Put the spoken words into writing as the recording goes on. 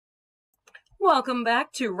Welcome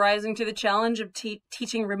back to Rising to the Challenge of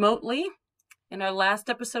Teaching Remotely. In our last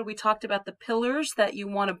episode, we talked about the pillars that you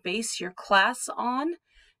want to base your class on,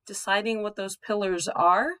 deciding what those pillars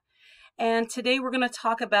are. And today we're going to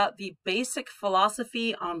talk about the basic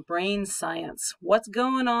philosophy on brain science. What's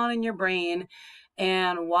going on in your brain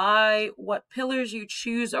and why, what pillars you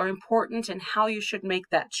choose are important and how you should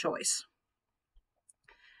make that choice.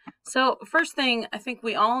 So first thing, I think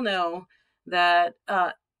we all know that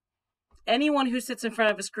anyone who sits in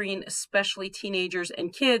front of a screen, especially teenagers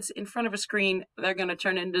and kids in front of a screen, they're going to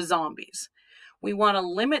turn into zombies. We want to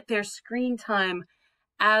limit their screen time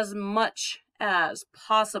as much as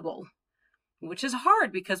possible, which is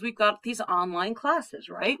hard because we've got these online classes,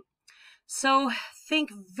 right? So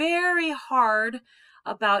think very hard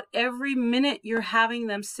about every minute you're having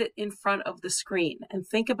them sit in front of the screen, and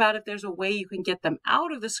think about if there's a way you can get them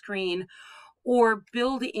out of the screen or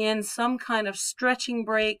build in some kind of stretching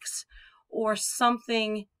breaks or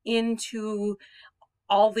something into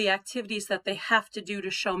all the activities that they have to do to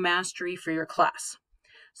show mastery for your class.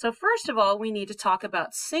 So first of all, we need to talk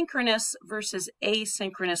about synchronous versus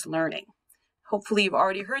asynchronous learning. Hopefully you've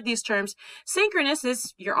already heard these terms. Synchronous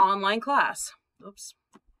is your online class. Oops,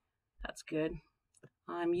 that's good.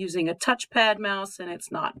 I'm using a touchpad mouse and it's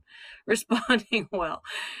not responding well.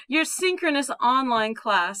 Your synchronous online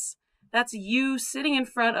class, that's you sitting in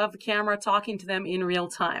front of the camera talking to them in real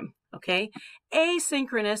time. Okay,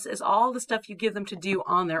 asynchronous is all the stuff you give them to do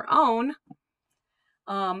on their own.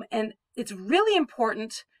 And it's really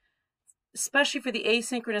important, especially for the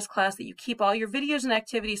asynchronous class, that you keep all your videos and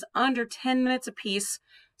activities under 10 minutes apiece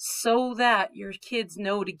so that your kids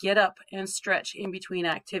know to get up and stretch in between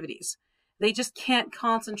activities. They just can't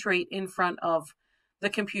concentrate in front of the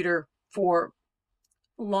computer for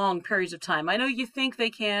long periods of time. I know you think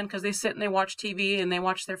they can because they sit and they watch TV and they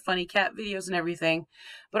watch their funny cat videos and everything,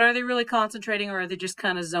 but are they really concentrating or are they just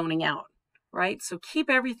kind of zoning out, right? So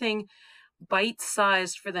keep everything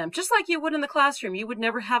bite-sized for them. Just like you would in the classroom, you would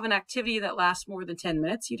never have an activity that lasts more than 10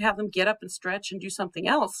 minutes. You'd have them get up and stretch and do something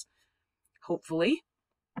else, hopefully.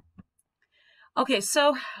 Okay,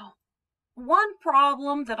 so one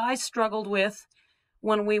problem that I struggled with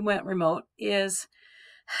when we went remote is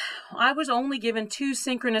I was only given 2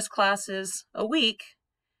 synchronous classes a week,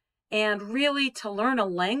 and really to learn a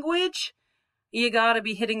language, you got to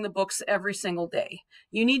be hitting the books every single day.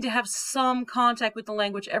 You need to have some contact with the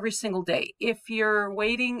language every single day. If you're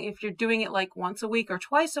doing it like once a week or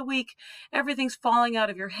twice a week, everything's falling out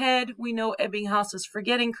of your head. We know Ebbinghouse's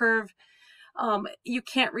forgetting curve. You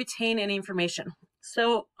can't retain any information.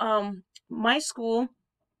 So my school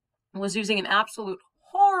was using an absolute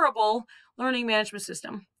horrible learning management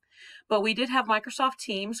system. But we did have Microsoft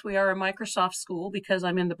Teams. We are a Microsoft school because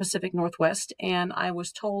I'm in the Pacific Northwest, and I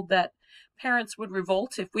was told that parents would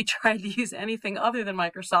revolt if we tried to use anything other than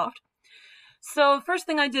Microsoft. So the first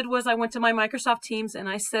thing I did was I went to my Microsoft Teams and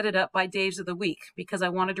I set it up by days of the week because I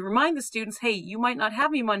wanted to remind the students, hey, you might not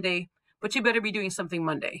have me Monday, but you better be doing something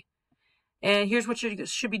Monday. And here's what you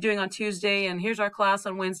should be doing on Tuesday, and here's our class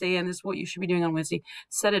on Wednesday, and this is what you should be doing on Wednesday.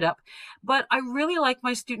 Set it up. But I really like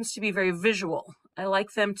my students to be very visual. I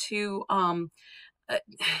like them to, I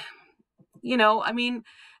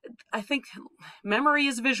think memory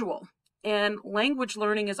is visual, and language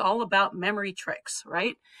learning is all about memory tricks,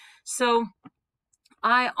 right? So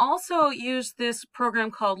I also use this program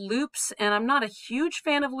called Loops, and I'm not a huge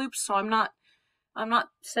fan of Loops, so I'm not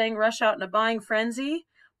saying rush out in a buying frenzy,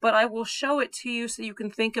 but I will show it to you so you can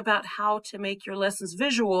think about how to make your lessons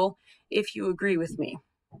visual if you agree with me.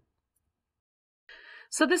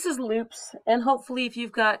 So this is Loops, and hopefully if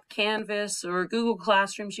you've got Canvas or Google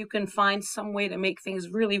Classrooms, you can find some way to make things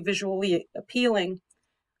really visually appealing.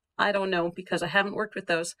 I don't know because I haven't worked with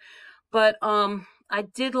those, but I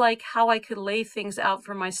did like how I could lay things out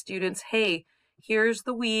for my students. Hey, here's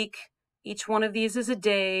the week. Each one of these is a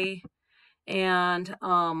day, and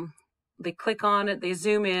they click on it, they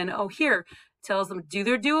zoom in. Oh, here, tells them do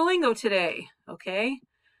their Duolingo today, okay?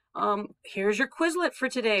 Here's your Quizlet for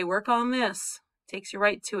today, work on this. Takes you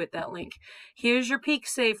right to it, that link. Here's your Peak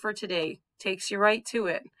Save for today, takes you right to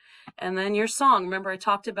it. And then your song, remember I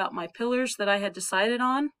talked about my pillars that I had decided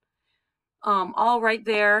on? All right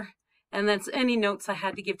there. And then any notes I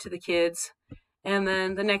had to give to the kids. And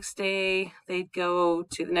then the next day, they'd go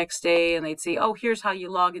to the next day and they'd say, oh, here's how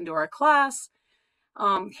you log into our class.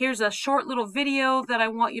 Here's a short little video that I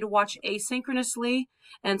want you to watch asynchronously.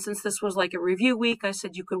 And since this was like a review week, I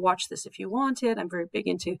said you could watch this if you wanted. I'm very big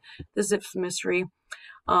into the Zips mystery.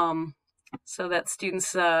 So that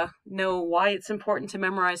students know why it's important to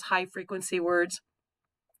memorize high frequency words.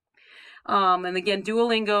 And again,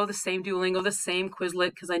 Duolingo, the same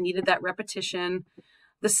Quizlet because I needed that repetition,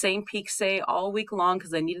 the same Peak-Say all week long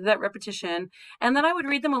because I needed that repetition. And then I would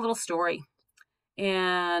read them a little story.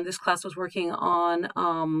 And this class was working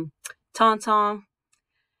on Tauntaun.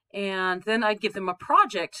 And then I'd give them a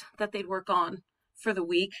project that they'd work on for the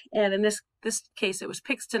week. And in this case, it was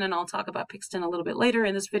Pixton, and I'll talk about Pixton a little bit later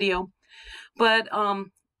in this video. But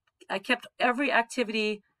I kept every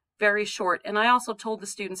activity very short, and I also told the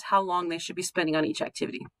students how long they should be spending on each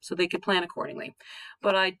activity so they could plan accordingly.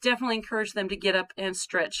 But I definitely encouraged them to get up and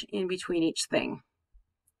stretch in between each thing.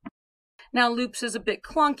 Now, Loops is a bit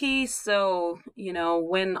clunky, so, you know,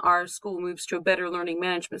 when our school moves to a better learning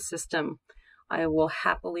management system, I will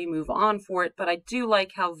happily move on for it, but I do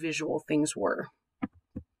like how visual things were.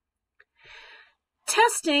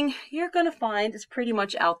 Testing, you're going to find, is pretty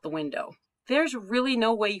much out the window. There's really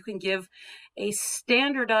no way you can give a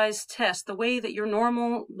standardized test the way that you're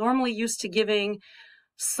normally used to giving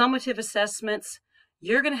summative assessments.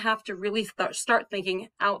 You're going to have to really start thinking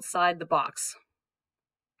outside the box,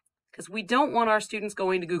 because we don't want our students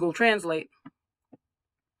going to Google Translate.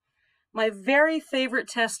 My very favorite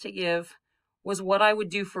test to give was what I would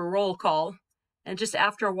do for roll call. And just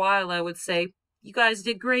after a while, I would say, you guys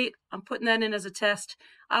did great. I'm putting that in as a test.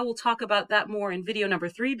 I will talk about that more in video number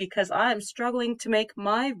 3 because I'm struggling to make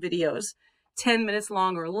my videos 10 minutes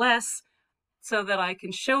long or less so that I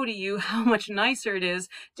can show to you how much nicer it is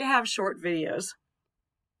to have short videos.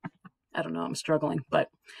 I don't know, I'm struggling, but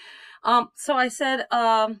so I said,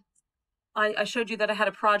 I showed you that I had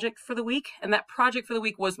a project for the week, and that project for the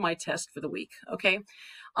week was my test for the week, okay?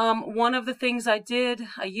 One of the things I did,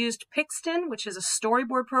 I used Pixton, which is a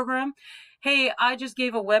storyboard program. Hey, I just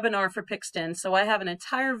gave a webinar for Pixton, so I have an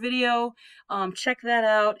entire video. Check that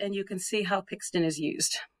out, and you can see how Pixton is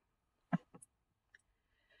used.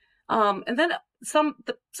 And then some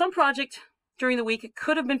project during the week, it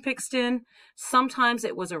could have been Pixton. Sometimes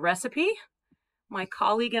it was a recipe. My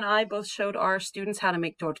colleague and I both showed our students how to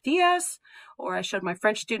make tortillas, or I showed my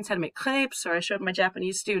French students how to make crepes, or I showed my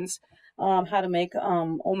Japanese students how to make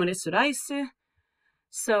omelette rice.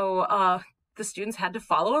 So the students had to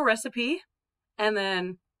follow a recipe and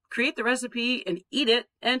then create the recipe and eat it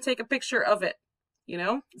and take a picture of it, you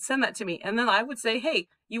know, send that to me. And then I would say, hey,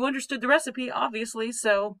 you understood the recipe, obviously,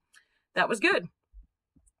 so that was good.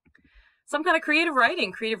 Some kind of creative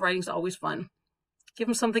writing. Creative writing is always fun. Give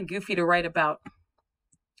them something goofy to write about.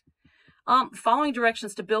 Following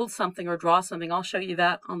directions to build something or draw something. I'll show you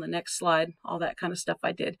that on the next slide, all that kind of stuff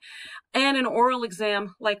I did. And an oral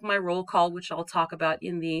exam like my roll call, which I'll talk about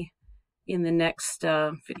in the next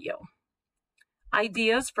video.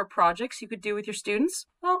 Ideas for projects you could do with your students.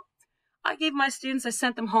 Well, I gave my students, I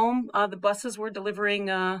sent them home. The buses were delivering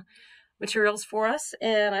materials for us,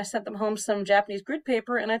 and I sent them home some Japanese grid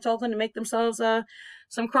paper, and I told them to make themselves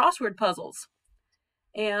some crossword puzzles.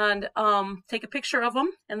 And take a picture of them,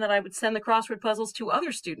 and then I would send the crossword puzzles to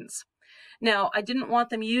other students. Now, I didn't want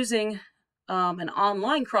them using an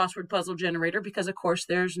online crossword puzzle generator because, of course,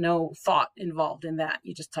 there's no thought involved in that.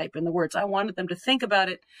 You just type in the words. I wanted them to think about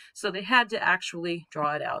it, so they had to actually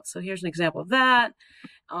draw it out. So here's an example of that.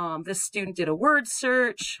 This student did a word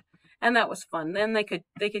search, and that was fun. Then they could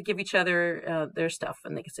give each other their stuff,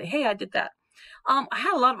 and they could say, hey, I did that. I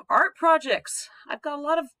had a lot of art projects. I've got a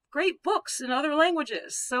lot of great books in other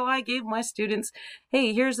languages. So I gave my students,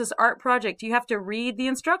 hey, here's this art project. You have to read the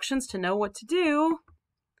instructions to know what to do.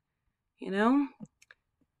 You know,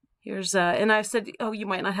 here's, and I said, oh, you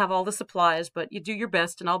might not have all the supplies, but you do your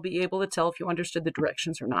best and I'll be able to tell if you understood the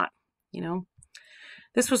directions or not, you know.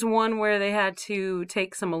 This was one where they had to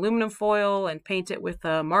take some aluminum foil and paint it with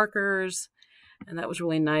markers, and that was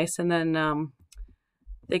really nice. And then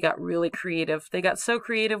they got really creative. They got so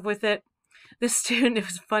creative with it. This student, it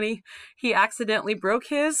was funny, he accidentally broke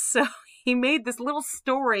his, so he made this little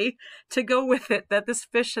story to go with it, that this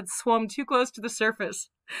fish had swum too close to the surface.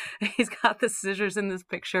 He's got the scissors in this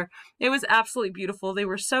picture. It was absolutely beautiful. They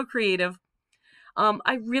were so creative.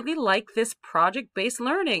 I really like this project-based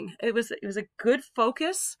learning. It was a good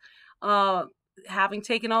focus. Having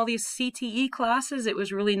taken all these CTE classes, it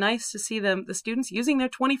was really nice to see the students using their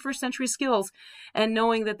 21st century skills and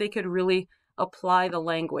knowing that they could really apply the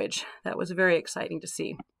language. That was very exciting to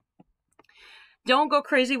see. Don't go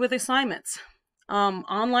crazy with assignments.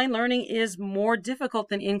 Online learning is more difficult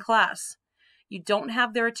than in class. You don't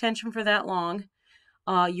have their attention for that long.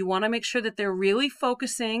 You want to make sure that they're really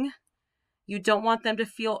focusing. You don't want them to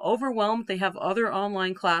feel overwhelmed. They have other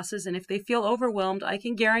online classes, and if they feel overwhelmed, I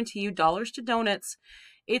can guarantee you, dollars to donuts,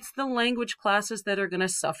 it's the language classes that are going to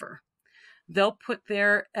suffer. they'll put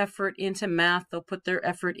their effort into math, they'll put their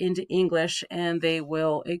effort into English, and they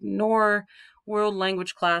will ignore world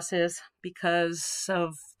language classes because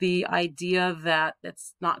of the idea that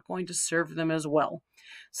it's not going to serve them as well.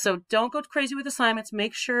 So don't go crazy with assignments.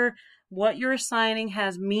 Make sure what you're assigning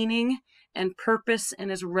has meaning and purpose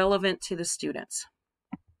and is relevant to the students.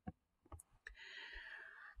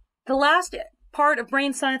 The last part of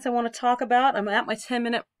brain science I want to talk about, I'm at my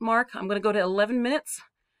 10-minute mark. I'm going to go to 11 minutes.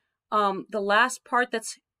 The last part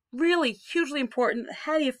that's really hugely important,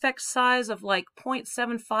 had the effect size of like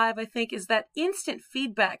 0.75, I think, is that instant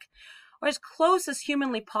feedback, or as close as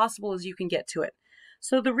humanly possible as you can get to it.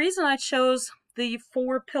 So the reason I chose the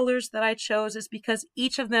 4 pillars that I chose is because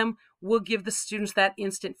each of them will give the students that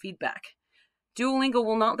instant feedback. Duolingo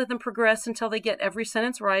will not let them progress until they get every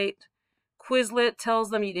sentence right. Quizlet tells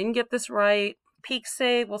them you didn't get this right.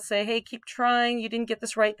 PeakSave will say, hey, keep trying. You didn't get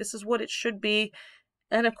this right. This is what it should be.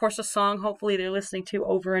 And of course, a song, hopefully they're listening to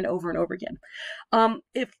over and over and over again.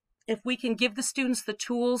 If we can give the students the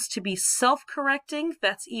tools to be self-correcting,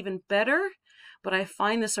 that's even better. But I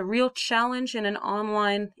find this a real challenge in an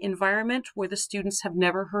online environment where the students have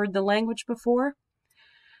never heard the language before.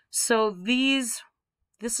 So this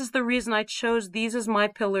is the reason I chose these as my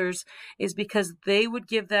pillars, is because they would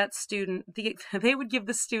give that student, they would give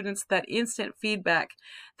the students that instant feedback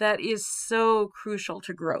that is so crucial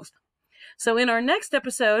to growth. So in our next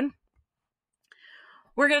episode,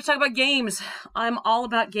 we're going to talk about games. I'm all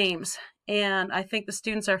about games, and I think the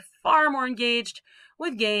students are far more engaged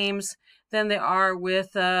with games than they are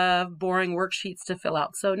with boring worksheets to fill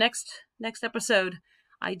out. So next episode,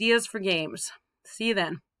 ideas for games. See you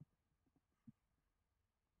then.